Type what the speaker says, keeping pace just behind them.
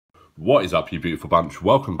What is up, you beautiful bunch?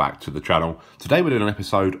 Welcome back to the channel. Today we're doing an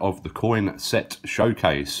episode of the Coin Set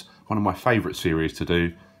Showcase, one of my favourite series to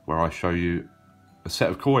do, where I show you a set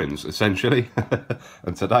of coins, essentially.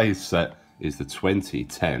 And today's set is the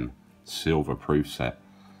 2010 silver proof set.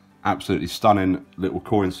 Absolutely stunning little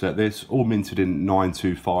coin set this, all minted in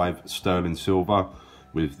 925 sterling silver,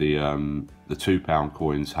 with the £2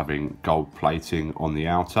 coins having gold plating on the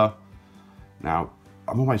outer. Now,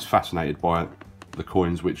 I'm always fascinated by the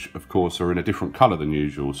coins, which of course are in a different colour than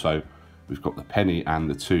usual. So we've got the penny and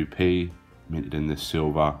the 2p minted in this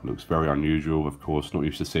silver. Looks very unusual, of course, not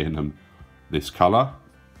used to seeing them this colour.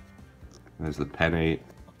 There's the penny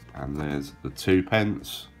and there's the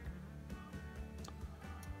 2p.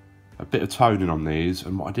 A bit of toning on these,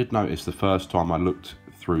 and what I did notice the first time I looked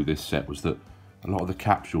through this set was that a lot of the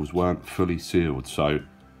capsules weren't fully sealed. So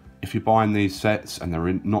if you're buying these sets and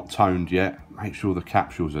they're not toned yet, make sure the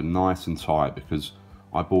capsules are nice and tight, because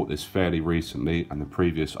I bought this fairly recently and the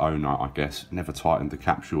previous owner, I guess, never tightened the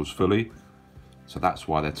capsules fully. So that's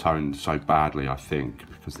why they're toned so badly, I think,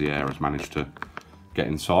 because the air has managed to get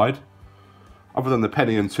inside. Other than the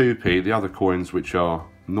penny and 2p, the other coins which are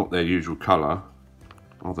not their usual colour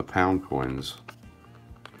are the pound coins.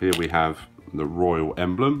 Here we have the royal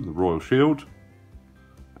emblem, the royal shield.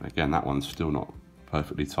 And again, that one's still not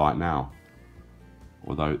perfectly tight now,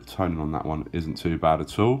 although the toning on that one isn't too bad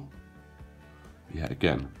at all. Yeah,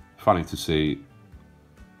 again, funny to see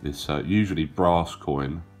this usually brass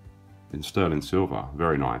coin in sterling silver.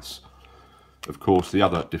 Very nice. Of course, the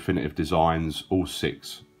other definitive designs, all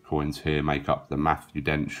 6 coins here, make up the Matthew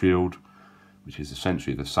Dent shield, which is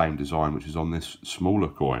essentially the same design which is on this smaller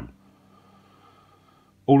coin.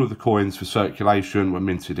 All of the coins for circulation were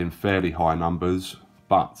minted in fairly high numbers,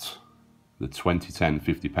 but the 2010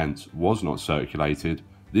 50p was not circulated.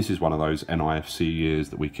 This is one of those NIFC years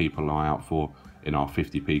that we keep an eye out for in our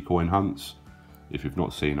 50p coin hunts. If you've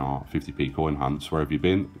not seen our 50p coin hunts, where have you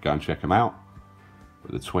been? Go and check them out.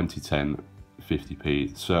 But the 2010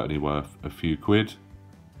 50p certainly worth a few quid.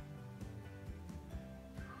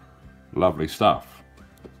 Lovely stuff.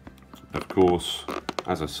 Of course,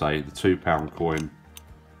 as I say, the £2 coin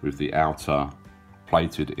with the outer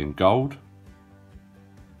plated in gold.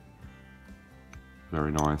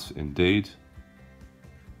 Very nice indeed.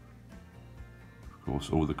 Of course,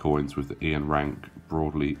 all the coins with the Ian Rank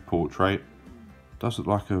broadly portrait. Does look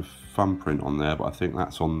like a thumbprint on there, but I think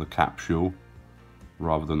that's on the capsule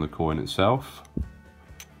rather than the coin itself.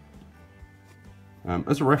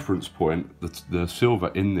 As a reference point, the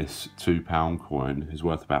silver in this £2 coin is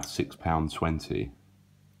worth about £6.20.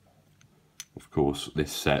 Of course,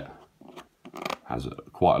 this set has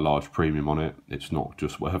quite a large premium on it. It's not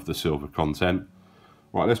just worth the silver content.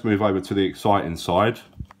 Right, let's move over to the exciting side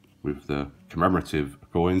with the commemorative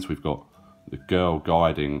coins. We've got the Girl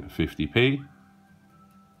Guiding 50p.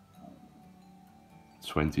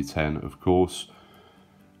 2010, of course.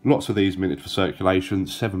 Lots of these minted for circulation,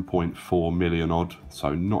 7.4 million odd,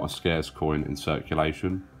 so not a scarce coin in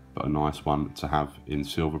circulation, but a nice one to have in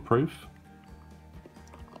silver proof.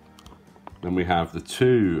 Then we have the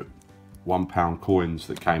 2 £1 coins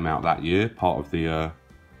that came out that year, part of the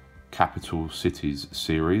Capital Cities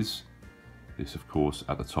series. This, of course,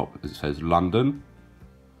 at the top it says London.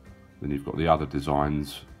 Then you've got the other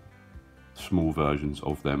designs, small versions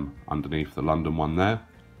of them underneath the London one there.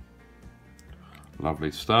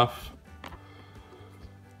 Lovely stuff.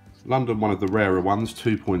 London, one of the rarer ones,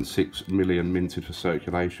 2.6 million minted for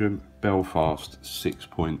circulation. Belfast,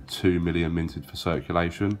 6.2 million minted for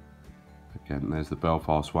circulation. Again, there's the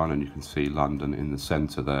Belfast one, and you can see London in the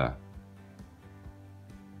centre there.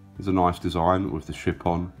 It's a nice design with the ship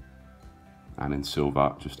on, and in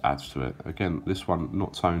silver just adds to it. Again, this one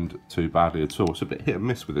not toned too badly at all. It's a bit hit and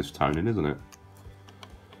miss with this toning, isn't it?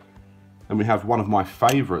 And we have one of my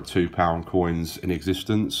favourite £2 coins in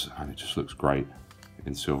existence, and it just looks great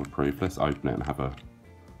in silver proof. Let's open it and have a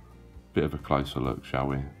bit of a closer look, shall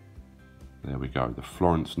we? There we go, the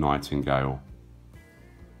Florence Nightingale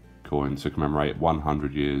coin to commemorate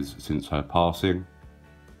 100 years since her passing.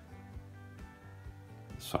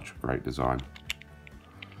 Such a great design.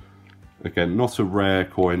 Again, not a rare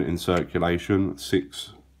coin in circulation,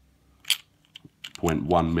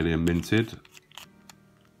 6.1 million minted.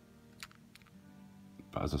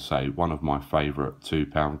 But as I say, one of my favourite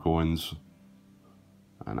 £2 coins,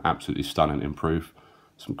 and absolutely stunning in proof.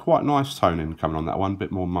 Some quite nice toning coming on that one, a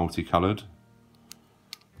bit more multicoloured,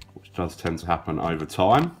 which does tend to happen over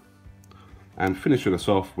time. And finishing us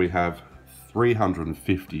off, we have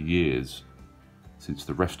 350 years since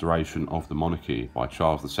the restoration of the monarchy by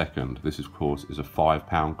Charles II. This, of course, is a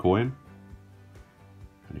 £5 coin.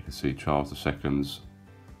 And you can see Charles II's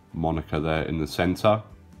moniker there in the centre.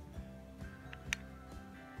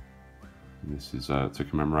 And this is to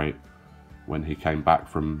commemorate when he came back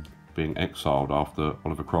from being exiled after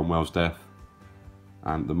Oliver Cromwell's death.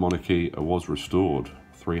 And the monarchy was restored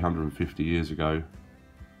 350 years ago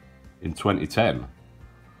in 2010.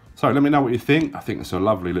 So let me know what you think. I think it's a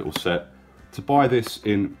lovely little set. To buy this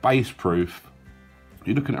in base proof,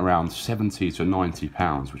 you're looking at around £70 to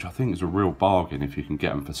 £90, which I think is a real bargain if you can get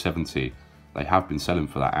them for 70. They have been selling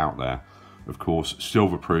for that out there. Of course,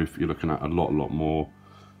 silver proof, you're looking at a lot more,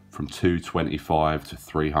 from £225 to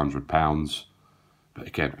 £300. But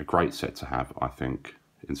again, a great set to have, I think,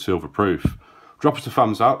 in silver proof. Drop us a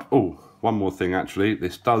thumbs up. Oh, one more thing actually,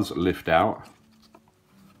 this does lift out.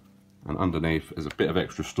 And underneath is a bit of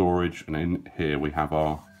extra storage, and in here we have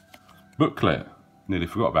our booklet. Nearly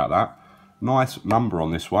forgot about that. Nice number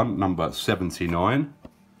on this one, number 79. And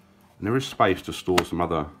there is space to store some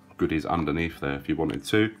other goodies underneath there if you wanted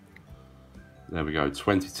to. There we go,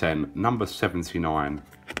 2010, number 79.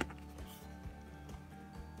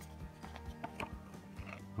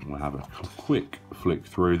 And we'll have a quick flick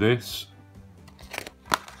through this.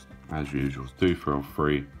 As usual, do feel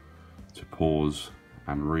free to pause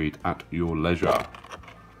and read at your leisure.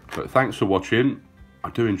 But thanks for watching. I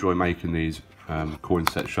do enjoy making these coin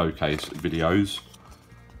set showcase videos.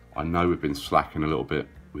 I know we've been slacking a little bit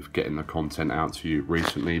with getting the content out to you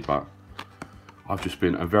recently, but I've just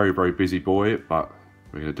been a very busy boy, but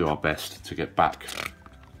we're going to do our best to get back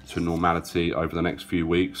to normality over the next few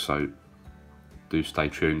weeks, so do stay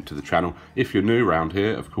tuned to the channel. If you're new around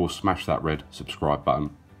here, of course, smash that red subscribe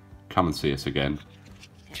button. Come and see us again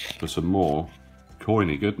for some more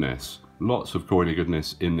coiny goodness. Lots of coiny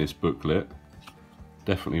goodness in this booklet.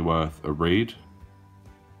 Definitely worth a read.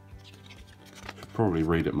 Should probably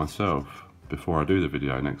read it myself before I do the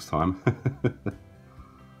video next time.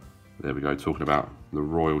 There we go, talking about the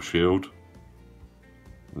Royal Shield.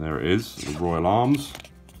 There it is, the Royal Arms.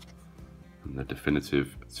 And the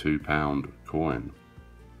definitive £2 coin.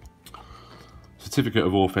 Certificate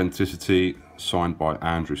of authenticity signed by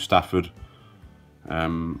Andrew Stafford.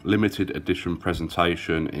 Limited edition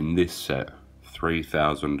presentation in this set,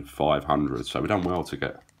 3,500. So we've done well to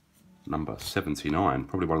get number 79,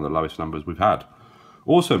 probably one of the lowest numbers we've had.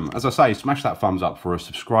 Awesome. As I say, smash that thumbs up for us.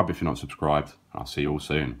 Subscribe if you're not subscribed. I'll see you all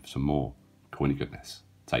soon for some more coiny goodness.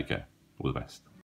 Take care. All the best.